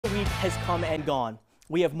has come and gone.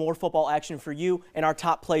 We have more football action for you in our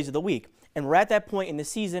top plays of the week. And we're at that point in the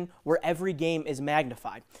season where every game is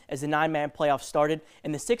magnified as the 9-man playoffs started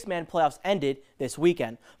and the 6-man playoffs ended this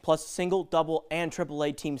weekend. Plus single, double, and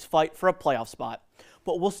AAA teams fight for a playoff spot.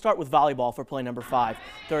 But we'll start with volleyball for play number 5.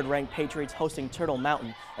 Third-ranked Patriots hosting Turtle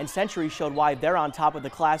Mountain, and Century showed why they're on top of the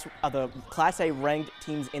Class A ranked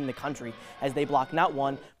teams in the country as they block not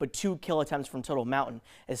one but 2 kill attempts from Turtle Mountain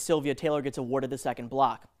as Sylvia Taylor gets awarded the second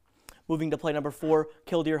block. Moving to play number 4,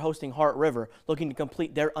 Killdeer hosting Heart River, looking to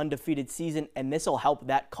complete their undefeated season, and this will help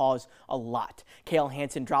that cause a lot. Kale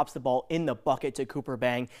Hansen drops the ball in the bucket to Cooper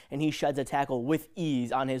Bang, and he sheds a tackle with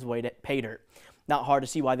ease on his way to pay dirt. Not hard to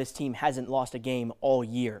see why this team hasn't lost a game all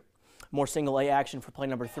year. More single A action for play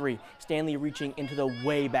number 3. Stanley reaching into the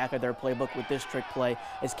way back of their playbook with this trick play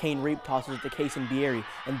as Kane Reap tosses it to Kason Bieri,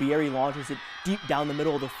 and Bieri launches it deep down the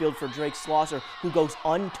middle of the field for Drake Slosser, who goes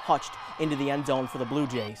untouched into the end zone for the Blue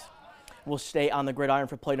Jays. We'll stay on the gridiron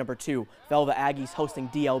for play number 2. Velva Aggies hosting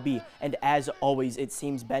DLB, and as always, it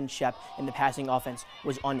seems Ben Shep in the passing offense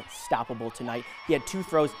was unstoppable tonight. He had 2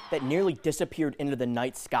 throws that nearly disappeared into the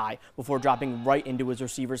night sky before dropping right into his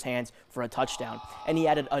receiver's hands for a touchdown. And he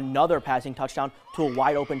added another passing touchdown to a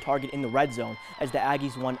wide open target in the red zone as the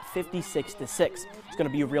Aggies won 56-6. It's going to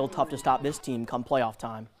be real tough to stop this team come playoff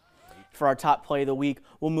time. For our top play of the week,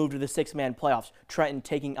 we'll move to the 6-man playoffs, Trenton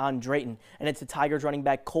taking on Drayton, and it's the Tigers running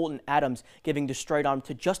back Colton Adams giving the straight arm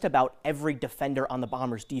to just about every defender on the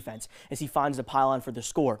Bombers defense as he finds the pylon for the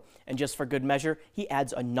score. And just for good measure, he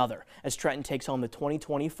adds another as Trenton takes home the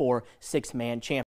 2024 6-man championship.